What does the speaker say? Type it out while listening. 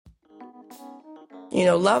You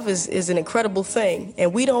know, love is an incredible thing,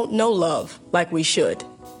 and we don't know love like we should.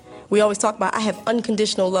 We always talk about, I have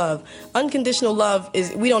unconditional love. Unconditional love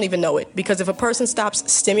is, we don't even know it, because if a person stops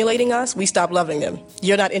stimulating us, we stop loving them.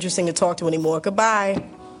 You're not interesting to talk to anymore. Goodbye.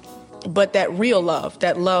 But that real love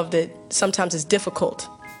that sometimes is difficult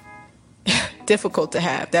to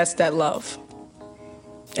have, that's that love.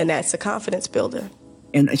 And that's a confidence builder.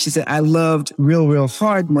 And she said, I loved real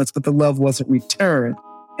hard once, but the love wasn't returned.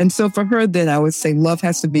 And so for her, then I would say love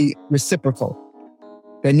has to be reciprocal.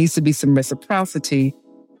 There needs to be some reciprocity.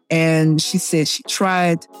 And she said she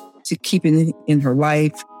tried to keep it in her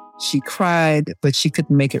life. She cried, but she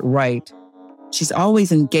couldn't make it right. She's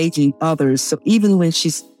always engaging others. So even when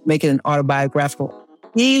she's making an autobiographical,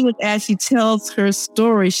 even as she tells her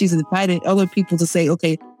story, she's inviting other people to say,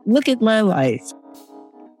 okay, look at my life.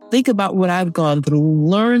 Think about what I've gone through,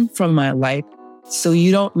 learn from my life so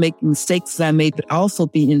you don't make mistakes that I made, but also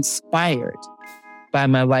be inspired by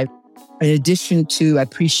my life. In addition to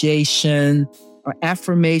appreciation or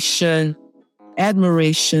affirmation,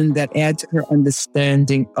 admiration that add to her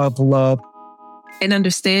understanding of love. An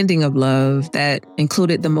understanding of love that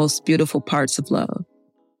included the most beautiful parts of love,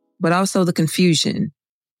 but also the confusion,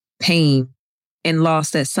 pain, and loss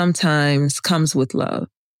that sometimes comes with love.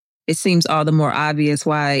 It seems all the more obvious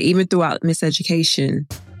why, even throughout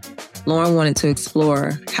Miseducation, Lauryn wanted to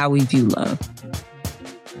explore how we view love.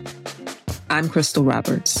 I'm Crystal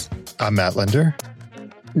Roberts. I'm Matt Linder.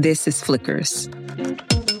 This is Flickers.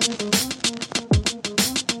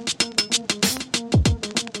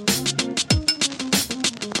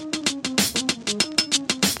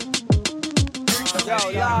 Yo,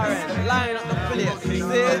 Lauryn, line up the place,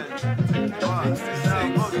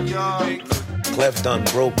 Clef done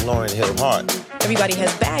broke Lauryn Hill heart. Everybody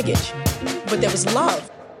has baggage, but there was love.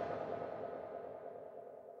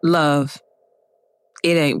 Love.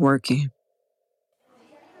 It ain't working.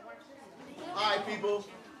 Hi, people.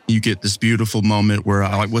 You get this beautiful moment where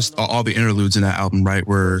what's all the interludes in that album, right?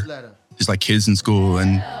 Where there's like kids in school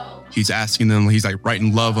and he's asking them, he's like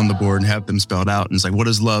writing love on the board and have them spelled out. And it's like, what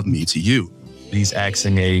does love mean to you? He's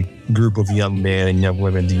asking a group of young men and young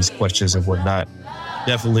women these questions and whatnot.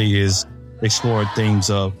 Definitely is exploring themes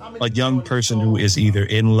of a young person who is either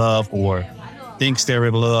in love or thinks they're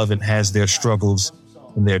in love and has their struggles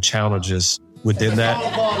and their challenges within that.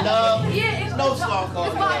 Yeah, it's no song called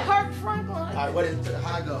it's by Kirk Franklin. All right, what is it?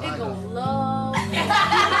 How I go? It goes love.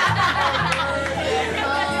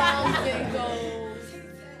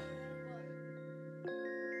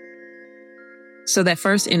 So that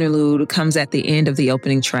first interlude comes at the end of the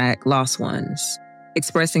opening track, Lost Ones,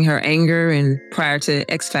 expressing her anger, and prior to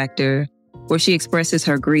X Factor, where she expresses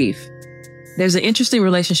her grief. There's an interesting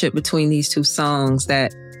relationship between these two songs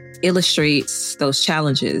that illustrates those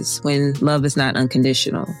challenges when love is not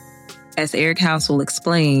unconditional. As Eric House will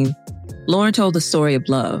explain, Lauryn told the story of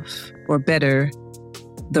love, or better,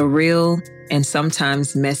 the real and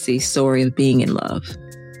sometimes messy story of being in love.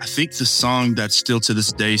 I think the song that still to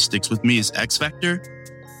this day sticks with me is X Factor.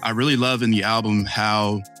 I really love in the album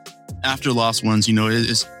how after Lost Ones,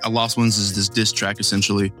 Lost Ones is this diss track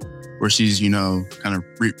essentially, where she's, kind of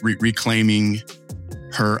reclaiming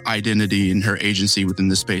her identity and her agency within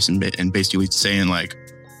this space and basically saying like,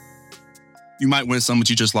 you might win some, but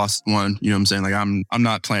you just lost one. You know what I'm saying? Like, I'm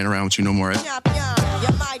not playing around with you no more. You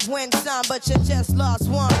might win some, but you just lost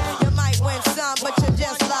one. You might win some, but you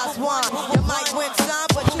just lost one. You might win some,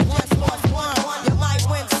 but you just lost one. You might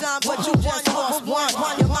win some, but you just lost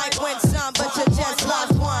one. You might win some, but you just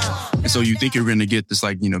lost one. And so you think you're going to get this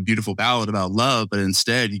beautiful ballad about love, but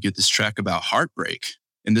instead you get this track about heartbreak.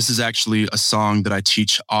 And this is actually a song that I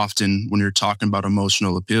teach often when you're talking about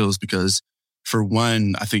emotional appeals, because for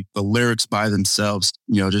one, I think the lyrics by themselves,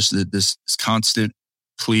 just this constant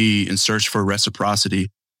plea and search for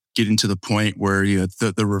reciprocity, getting to the point where,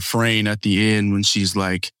 the refrain at the end when she's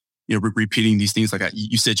like, repeating these things like,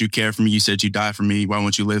 you said you care for me, you said you die for me, why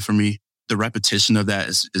won't you live for me? The repetition of that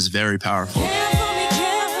is very powerful.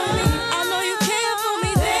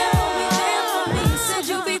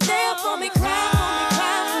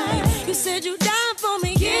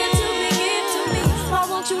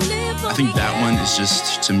 I think that one is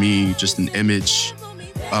just, to me, just an image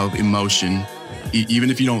of emotion.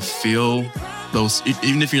 Even if you don't feel those,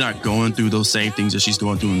 even if you're not going through those same things that she's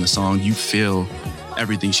going through in the song, you feel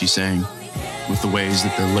everything she's saying with the ways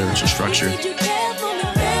that the lyrics are structured.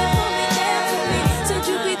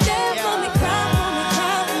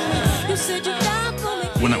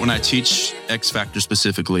 When I teach X Factor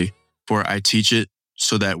specifically, I teach it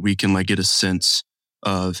so that we can get a sense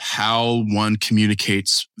of how one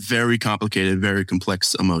communicates very complicated, very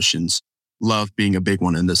complex emotions. Love being a big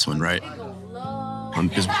one in this one, right?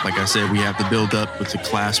 Because like I said, we have the build up with the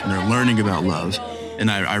class when they're learning about love. And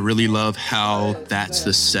I really love how that's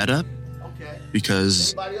the setup,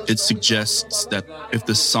 because it suggests that if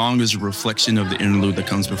the song is a reflection of the interlude that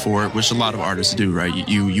comes before it, which a lot of artists do, right?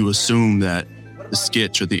 You assume that the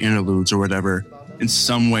sketch or the interludes or whatever in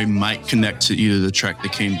some way might connect to either the track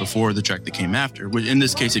that came before or the track that came after. Which in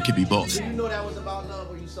this case, it could be both. You know that was about love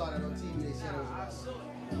when you saw that on TV. They said it was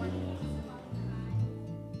about love.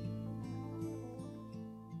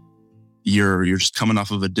 You're just coming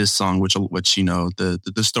off of a diss song, which you know,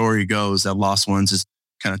 the story goes that Lost Ones is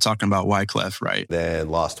kind of talking about Wyclef, right? Then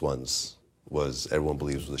Lost Ones was, everyone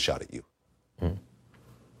believes, was a shot at you.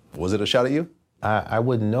 Was it a shot at you? I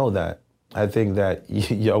wouldn't know that. I think that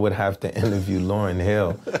y'all would have to interview Lauryn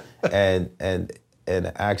Hill and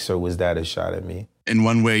ask her, was that a shot at me? In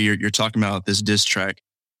one way, you're talking about this diss track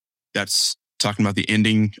that's talking about the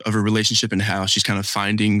ending of a relationship and how she's kind of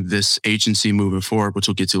finding this agency moving forward, which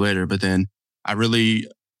we'll get to later. But then I really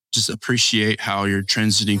just appreciate how you're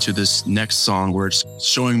transiting to this next song where it's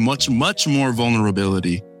showing much, much more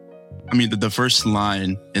vulnerability. I mean, the first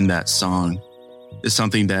line in that song is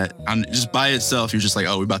something that just by itself, you're just like,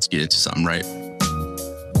 oh, we're about to get into something, right?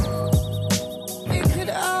 It could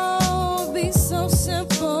all be so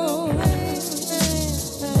simple,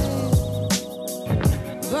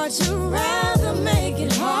 but you rather make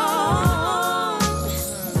it hard.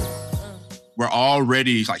 We're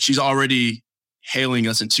already, like, she's already hailing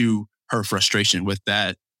us into her frustration with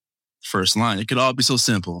that first line. It could all be so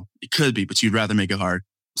simple. It could be, but you'd rather make it hard.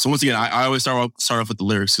 So once again, I always start off with the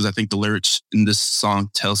lyrics because I think the lyrics in this song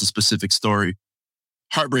tells a specific story.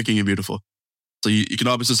 Heartbreaking and beautiful. So you can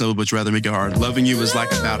all be so simple, but you'd rather make it hard. Loving you is like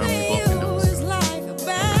a battle. We both can do it.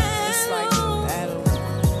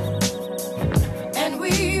 And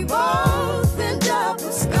we both end up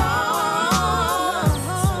with scars.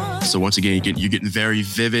 So once again, you're getting very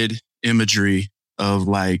vivid imagery of,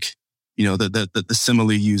 like, you know, the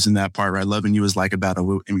simile used in that part, right? Loving you is like a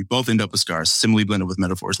battle, and we both end up with scars. Simile blended with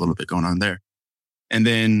metaphors, a little bit going on there. And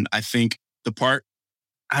then I think the part,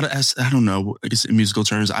 I don't know, I guess in musical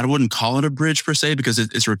terms, I wouldn't call it a bridge per se because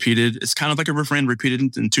it's repeated. It's kind of like a refrain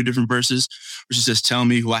repeated in two different verses, which is just, tell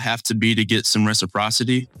me who I have to be to get some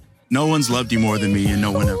reciprocity. No one's loved you more than me, and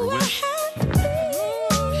no one ever will.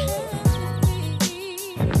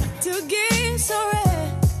 To give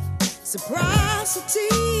reciprocity.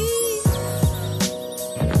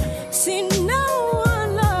 See, no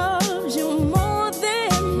one loves you more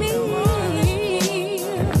than me,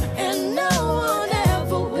 and no one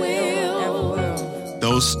ever will.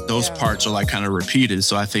 Those parts are like kind of repeated.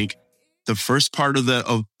 So I think the first part of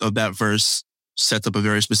that verse sets up a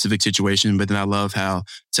very specific situation. But then I love how,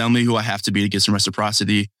 tell me who I have to be to get some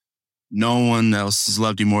reciprocity. No one else has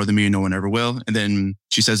loved you more than me, and no one ever will. And then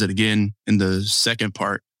she says it again in the second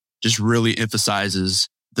part, just really emphasizes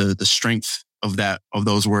the strength of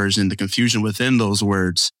those words and the confusion within those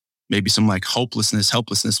words. Maybe some like hopelessness,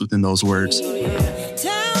 helplessness within those words. Tell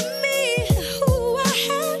me who I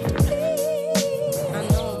have to be. I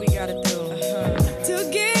know what we gotta do to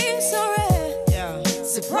give some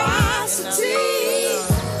reciprocity.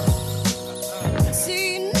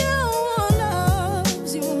 See, no one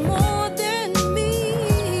loves you more than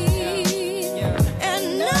me,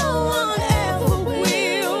 and no one ever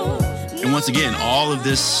will. And once again, all of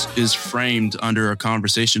this is framed under a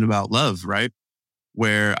conversation about love, right?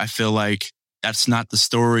 Where I feel like that's not the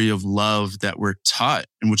story of love that we're taught.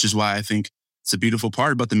 And which is why I think it's a beautiful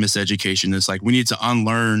part about the miseducation. It's like we need to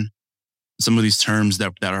unlearn some of these terms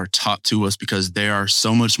that are taught to us because they are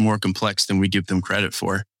so much more complex than we give them credit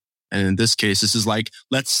for. And in this case, this is like,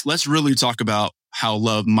 let's really talk about how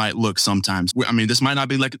love might look sometimes. I mean, this might not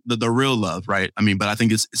be like the real love, right? I mean, but I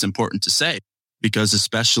think it's important to say because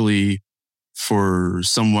especially for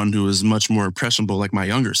someone who is much more impressionable like my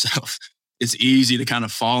younger self, it's easy to kind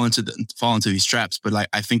of fall into these traps. But like,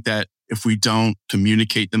 I think that if we don't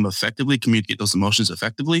communicate those emotions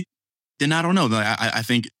effectively, then I don't know. I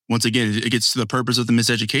think once again, it gets to the purpose of the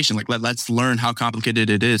miseducation. Like let's learn how complicated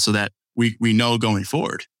it is so that we know going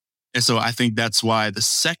forward. And so I think that's why the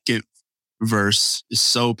second verse is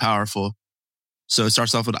so powerful. So it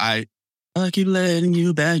starts off with, I keep letting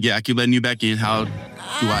you back. Yeah, I keep letting you back in. How do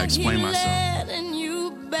I explain myself? Letting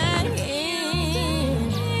you back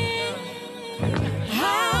in.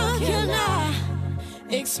 How can I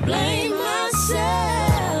explain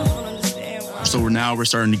myself? So we're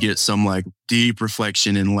starting to get some like deep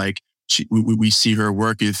reflection and like we see her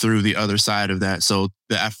working through the other side of that. So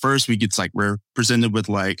at first we're presented with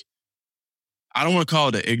like, I don't want to call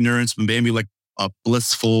it an ignorance, but maybe like a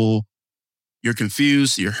blissful, you're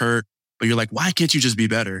confused, you're hurt, but you're like, why can't you just be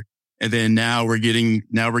better? And then now we're getting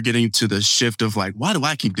to the shift of like, why do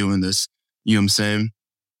I keep doing this? You know what I'm saying?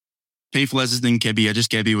 Painful as this thing can be, I just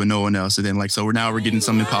can't be with no one else. And then like, so we're getting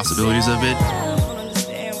some impossibilities of it.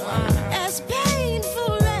 As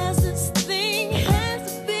painful as this thing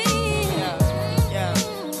has been,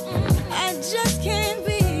 I just can't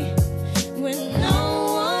be with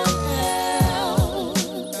no one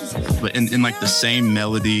else. But in like the same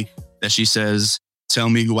melody that she says, tell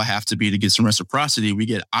me who I have to be to get some reciprocity, we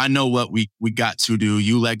get, I know what we got to do.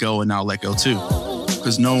 You let go and I'll let go too.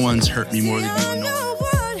 Because no one's hurt me more than you. And no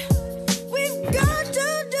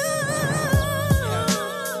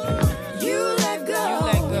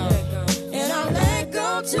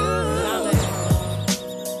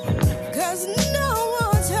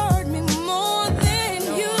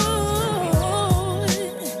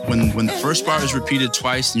when the first bar is repeated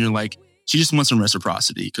twice and you're like, she just wants some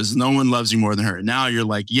reciprocity because no one loves you more than her. Now you're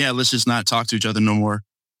like, yeah, let's just not talk to each other no more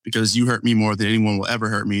because you hurt me more than anyone will ever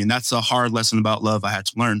hurt me. And that's a hard lesson about love I had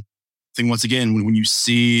to learn. I think once again, when you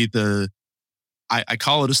see I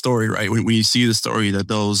call it a story, right? When you see the story that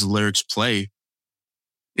those lyrics play,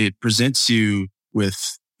 it presents you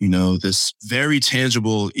with, you know, this very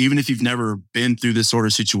tangible, even if you've never been through this sort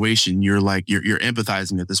of situation, you're like, you're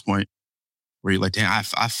empathizing at this point where you're like, damn,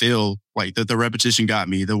 I feel like the repetition got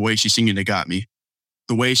me. The way she's singing it got me.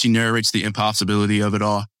 The way she narrates the impossibility of it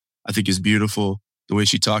all, I think is beautiful. The way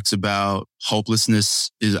she talks about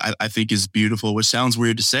hopelessness I think is beautiful, which sounds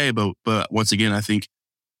weird to say, but once again, I think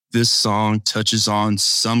this song touches on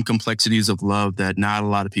some complexities of love that not a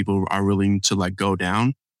lot of people are willing to like go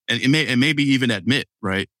down. And maybe even admit,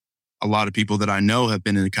 right? A lot of people that I know have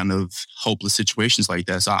been in kind of hopeless situations like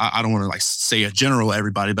that. So I don't want to like say a general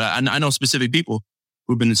everybody, but I know specific people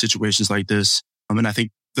who've been in situations like this. And I think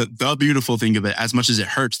the beautiful thing of it, as much as it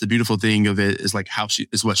hurts, the beautiful thing of it is like how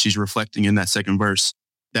is what she's reflecting in that second verse,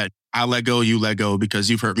 that I let go, you let go because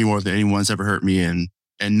you've hurt me more than anyone's ever hurt me. And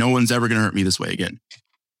no one's ever going to hurt me this way again.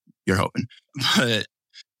 You're hoping. But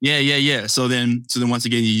yeah. So then once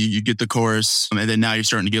again, you get the chorus and then now you're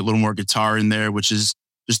starting to get a little more guitar in there, which is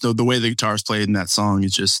just the way the guitar is played in that song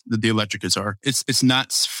is just the electric guitar. It's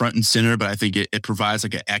not front and center, but I think it provides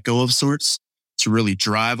like an echo of sorts to really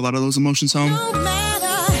drive a lot of those emotions home. No matter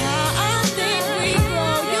how I think we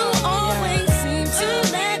grow, you always seem to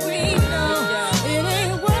let me know it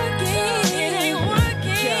ain't working, it ain't working,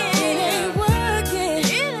 it ain't working,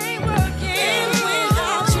 it ain't working. And when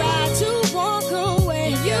I try to walk away,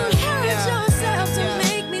 you hurt yourself to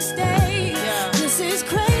make me stay. This is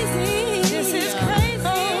crazy, this is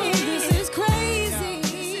crazy, this is crazy,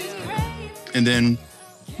 this is crazy. And then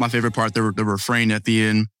my favorite part, the refrain at the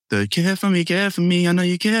end, the care for me, I know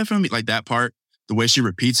you care for me. Like that part, the way she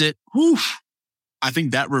repeats it, whew, I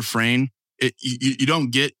think that refrain, you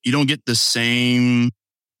don't get the same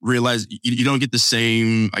you don't get the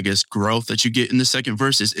same, I guess, growth that you get in the second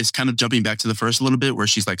verse. It's kind of jumping back to the first a little bit where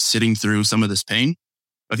she's like sitting through some of this pain.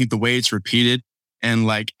 I think the way it's repeated and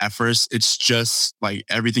like at first it's just like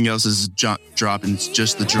everything else is dropping. It's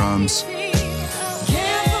just the drums.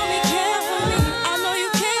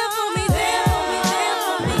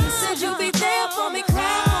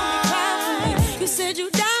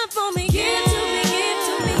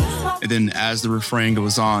 And then as the refrain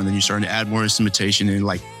goes on, then you're starting to add more instrumentation and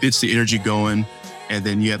like gets the energy going. And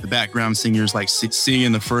then you have the background singers like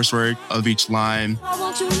singing the first word of each line. I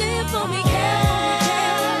want you to live for me, care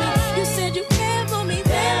for me. You said you care for me,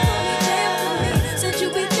 care for me. Said you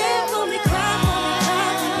be there for me, cry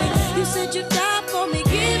for me. You said you die for me,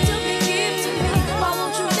 give to me, give to me. Why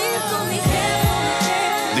won't you live for me, care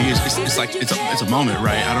for me? It's like it's a moment,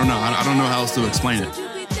 right? I don't know how else to explain it.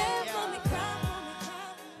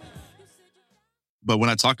 But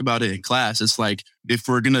when I talk about it in class, it's like, if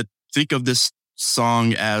we're going to think of this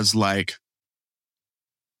song as like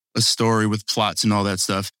a story with plots and all that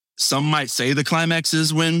stuff, some might say the climax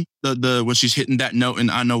is when when she's hitting that note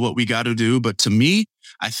and I know what we got to do. But to me,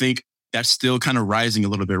 I think that's still kind of rising a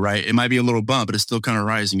little bit, right? It might be a little bump, but it's still kind of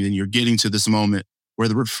rising. And you're getting to this moment where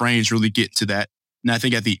the refrains really get to that. And I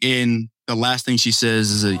think at the end, the last thing she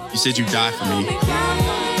says is, you said you die for me.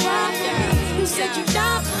 You said you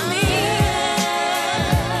die for me.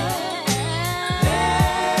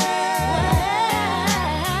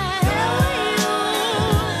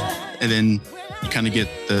 And then you kind of get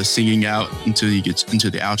the singing out until you get into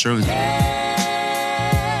the outro.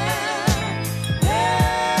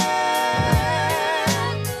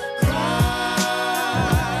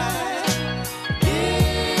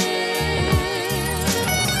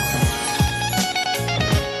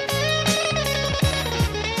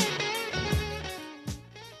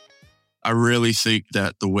 I really think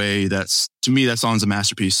that to me, that song's a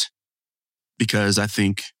masterpiece. because I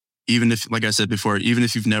think even if, like I said before, even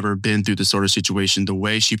if you've never been through this sort of situation, the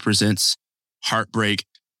way she presents heartbreak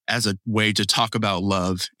as a way to talk about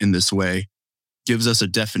love in this way gives us a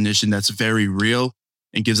definition that's very real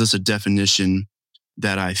and gives us a definition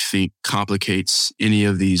that I think complicates any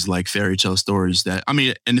of these like fairy tale stories that, I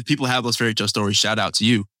mean, and if people have those fairy tale stories, shout out to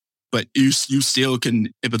you, but you still can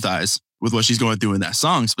empathize with what she's going through in that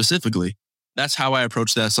song specifically. That's how I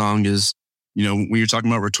approach that song is, you know, when you're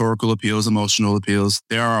talking about rhetorical appeals, emotional appeals,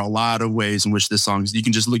 there are a lot of ways in which this song is, you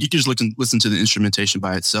can just listen to the instrumentation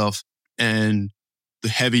by itself and the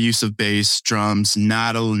heavy use of bass, drums,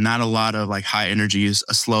 not a lot of like high energy, is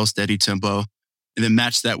a slow, steady tempo. And then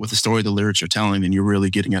match that with the story the lyrics are telling, and you're really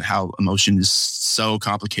getting at how emotion is so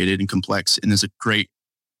complicated and complex, and is a great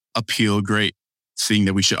appeal, great thing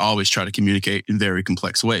that we should always try to communicate in very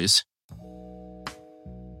complex ways.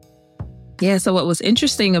 Yeah, so what was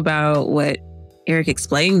interesting about what Eric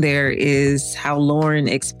explained there is how Lauryn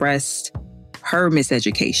expressed her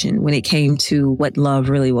miseducation when it came to what love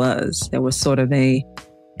really was. There was sort of a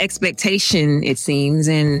expectation, it seems,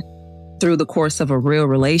 and through the course of a real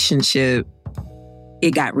relationship,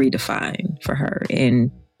 it got redefined for her. And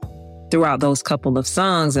throughout those couple of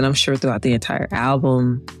songs, and I'm sure throughout the entire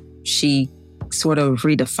album, she sort of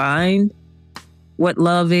redefined what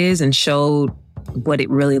love is and showed what it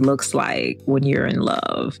really looks like when you're in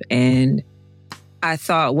love. And I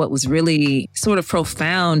thought what was really sort of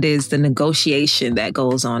profound is the negotiation that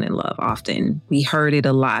goes on in love. Often we heard it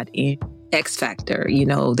a lot in X Factor. You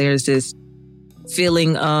know, there's this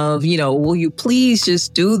feeling of, you know, will you please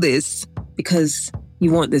just do this because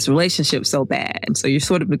you want this relationship so bad. And so you're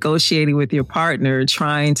sort of negotiating with your partner,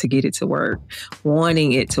 trying to get it to work,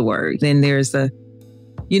 wanting it to work. Then there's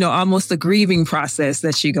almost a grieving process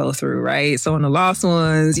that you go through, right? So in the Lost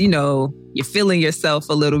Ones, you know, you're feeling yourself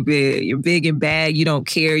a little bit. You're big and bad. You don't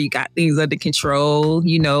care. You got things under control.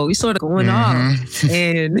 You know, you're sort of going off.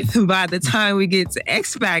 And by the time we get to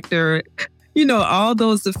X Factor, you know, all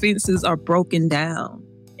those defenses are broken down.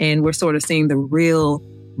 And we're sort of seeing the real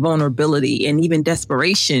vulnerability and even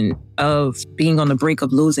desperation of being on the brink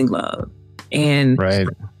of losing love. And right.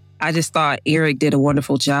 I just thought Eric did a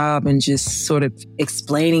wonderful job in just sort of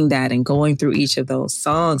explaining that and going through each of those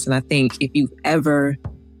songs. And I think if you've ever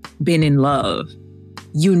been in love,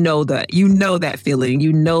 you know that feeling,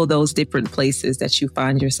 you know those different places that you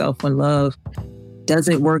find yourself when love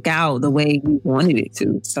doesn't work out the way you wanted it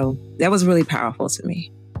to. So that was really powerful to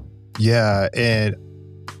me. Yeah. And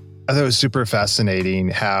I thought it was super fascinating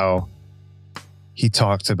how he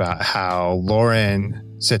talked about how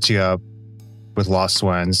Lauryn set you up with Lost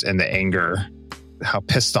Ones and the anger, how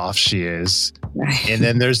pissed off she is. Right. And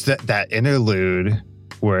then there's that interlude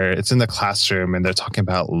where it's in the classroom and they're talking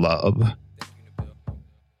about love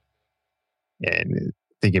and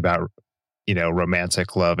thinking about, you know,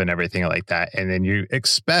 romantic love and everything like that. And then you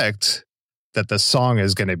expect that the song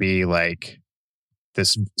is going to be like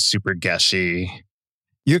this super gushy.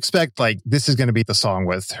 You expect like this is going to be the song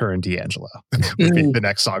with her and D'Angelo, the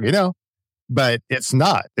next song, you know, but it's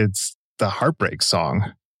not. It's the heartbreak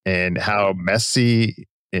song and how messy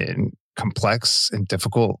and complex and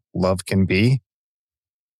difficult love can be.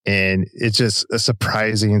 And it's just a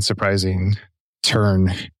surprising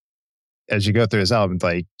turn as you go through this album.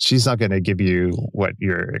 Like, she's not going to give you what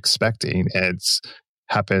you're expecting. And it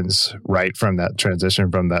happens right from that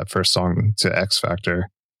transition from that first song to X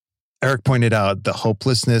Factor. Eric pointed out the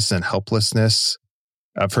hopelessness and helplessness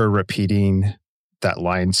of her repeating that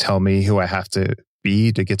line, "Tell me who I have to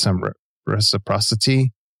be to get some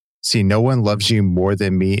reciprocity. See, no one loves you more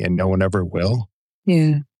than me and no one ever will."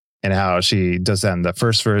 Yeah. And how she does that in the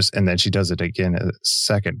first verse and then she does it again in the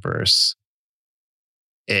second verse.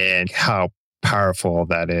 And how powerful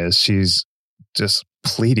that is. She's just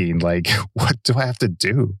pleading, like, what do I have to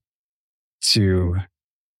do to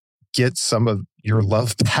get some of your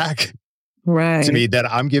love back? Right. To me, that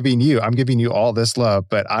I'm giving you all this love,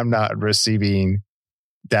 but I'm not receiving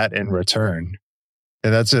that in return.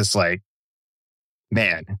 And that's just like,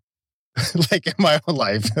 man, like in my own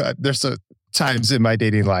life, there's times in my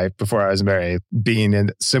dating life before I was married, being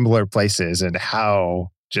in similar places and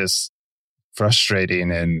how just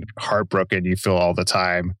frustrating and heartbroken you feel all the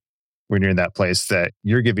time when you're in that place that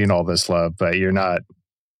you're giving all this love, but you're not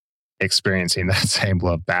experiencing that same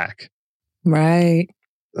love back. Right.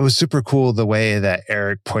 It was super cool the way that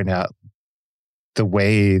Eric pointed out the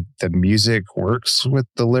way the music works with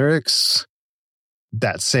the lyrics.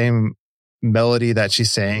 That same melody that she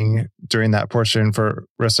sang during that portion for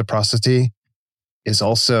reciprocity is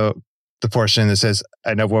also the portion that says,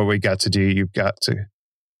 I know what we got to do.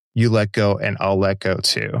 You let go and I'll let go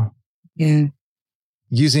too. Yeah.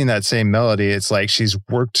 using that same melody, it's like she's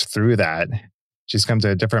worked through that. She's come to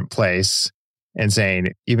a different place and saying,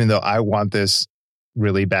 even though I want this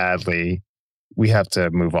really badly, we have to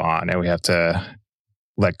move on and we have to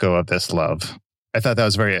let go of this love. I thought that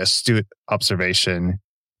was a very astute observation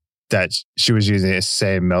that she was using the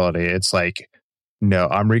same melody. It's like, no,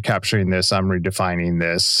 I'm recapturing this, I'm redefining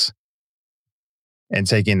this, and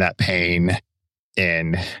taking that pain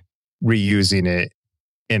and reusing it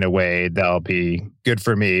in a way that'll be good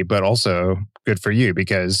for me, but also good for you,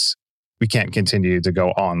 because we can't continue to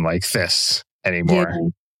go on like this anymore.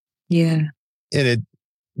 Yeah. In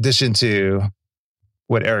addition to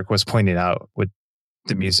what Eric was pointing out with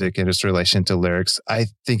the music and its relation to lyrics, I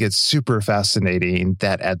think it's super fascinating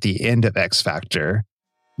that at the end of X Factor,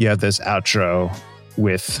 you have this outro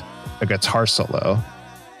with a guitar solo,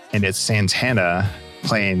 and it's Santana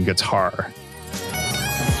playing guitar.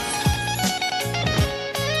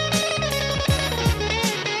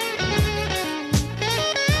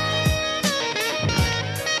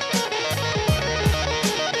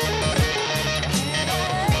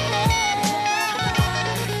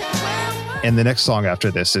 And the next song after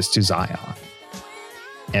this is To Zion.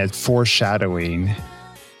 And foreshadowing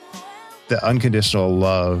the unconditional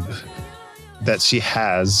love that she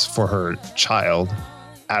has for her child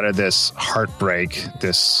out of this heartbreak,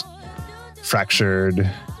 this fractured,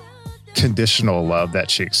 conditional love that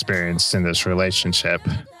she experienced in this relationship.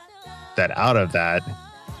 That out of that,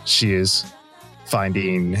 she is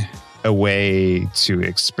finding a way to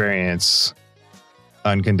experience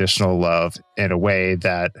unconditional love in a way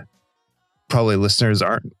that probably listeners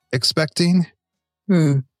aren't expecting.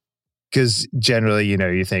 Because generally,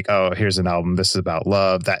 you think, oh, here's an album, this is about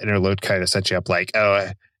love. That interlude kind of sets you up like, oh,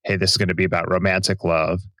 hey, this is going to be about romantic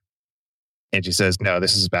love. And she says, no,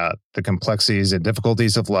 this is about the complexities and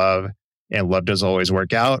difficulties of love, and love doesn't always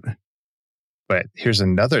work out. But here's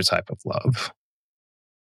another type of love.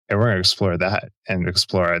 And we're going to explore that and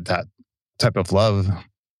explore that type of love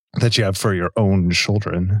that you have for your own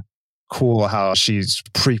children. Cool how she's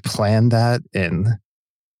pre-planned that and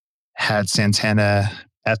had Santana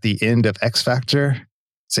at the end of X Factor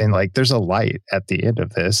saying like, there's a light at the end of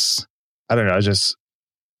this. I don't know, just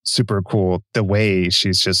super cool. The way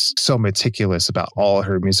she's just so meticulous about all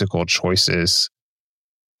her musical choices,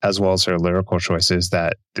 as well as her lyrical choices,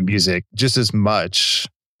 that the music just as much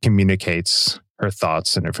communicates her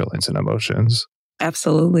thoughts and her feelings and emotions.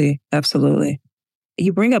 Absolutely. Absolutely.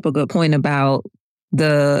 You bring up a good point about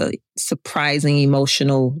the surprising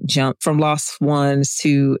emotional jump from Lost Ones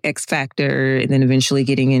to X Factor and then eventually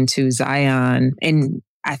getting into Zion. And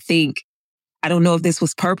I don't know if this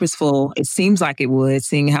was purposeful. It seems like it would,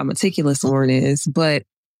 seeing how meticulous Lauren is, but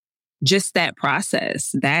just that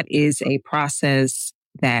process, that is a process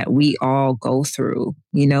that we all go through.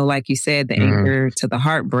 Like you said, the anger to the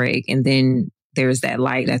heartbreak, and then there's that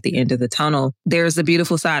light at the end of the tunnel. There's a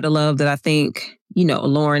beautiful side of love that I think,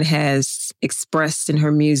 Lauren has expressed in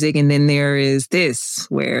her music. And then there is this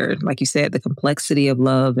where, like you said, the complexity of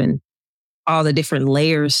love and all the different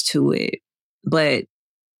layers to it. But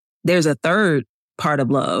there's a third part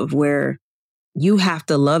of love where you have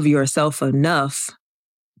to love yourself enough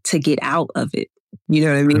to get out of it. You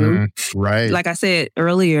know what I mean? Right. Like I said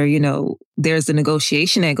earlier, there's a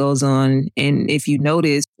negotiation that goes on. And if you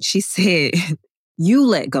notice, she said, you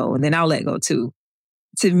let go and then I'll let go too.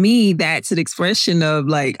 To me, that's an expression of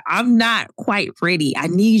like, I'm not quite ready. I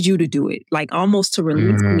need you to do it, like almost to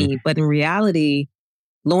release me. But in reality,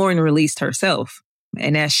 Lauren released herself.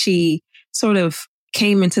 And as she sort of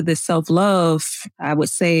came into this self-love, I would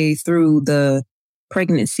say through the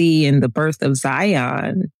pregnancy and the birth of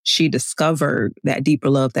Zion, she discovered that deeper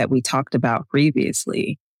love that we talked about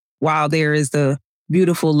previously. While there is the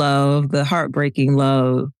beautiful love, the heartbreaking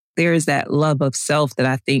love, there is that love of self that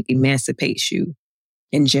I think emancipates you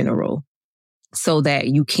in general, so that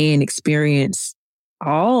you can experience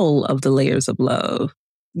all of the layers of love.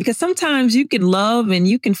 Because sometimes you can love and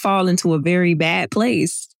you can fall into a very bad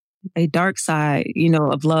place, a dark side,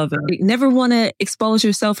 of love. And you never want to expose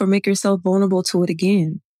yourself or make yourself vulnerable to it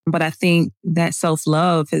again. But I think that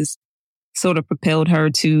self-love has sort of propelled her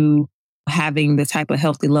to having the type of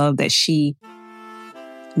healthy love that she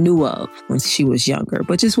knew of when she was younger,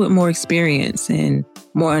 but just with more experience and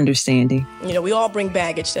more understanding. We all bring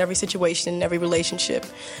baggage to every situation and every relationship.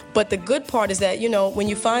 But the good part is that, when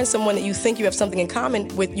you find someone that you think you have something in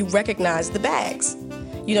common with, you recognize the bags.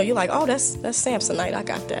 You're like, oh, that's Samsonite. I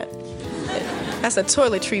got that. That's a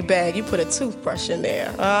toiletry bag. You put a toothbrush in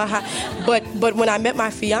there. But when I met my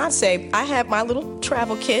fiance, I had my little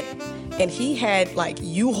travel kit, and he had like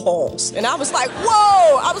U-Hauls. And I was like,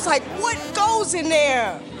 whoa! I was like, what goes in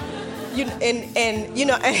there?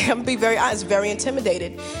 I'm be very honest, very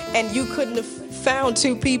intimidated, and you couldn't have found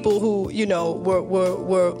two people who,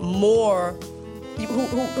 were more.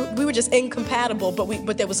 Who we were just incompatible,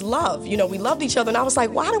 but there was love. We loved each other, and I was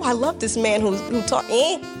like, why do I love this man who talk?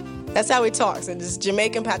 That's how he talks, and this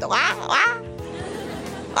Jamaican pattern.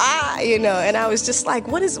 And I was just like,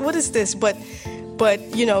 what is this? But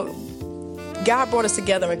God brought us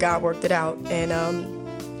together, and God worked it out, and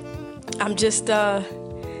I'm just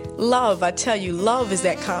love. I tell you, love is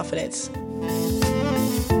that confidence.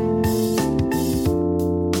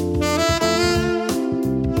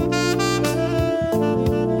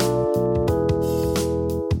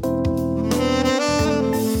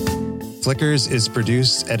 Flickers is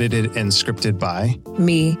produced, edited, and scripted by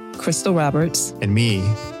me, Crystal Roberts, and me,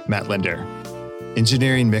 Matt Linder.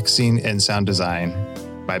 Engineering, mixing, and sound design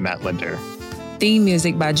by Matt Linder. Theme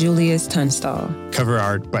music by Julius Tunstall. Cover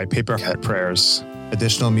art by Paper Cut Prayers.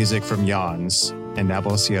 Additional music from Yawns and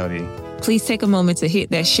Nabal Ciotti. Please take a moment to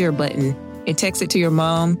hit that share button and text it to your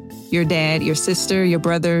mom, your dad, your sister, your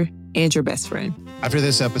brother, and your best friend. After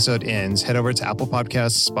this episode ends, head over to Apple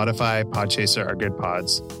Podcasts, Spotify, Podchaser, or Good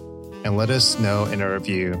Pods, and let us know in a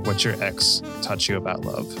review what your ex taught you about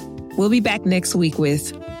love. We'll be back next week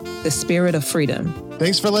with The Spirit of Freedom.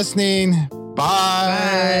 Thanks for listening.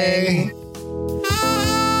 Bye. Bye.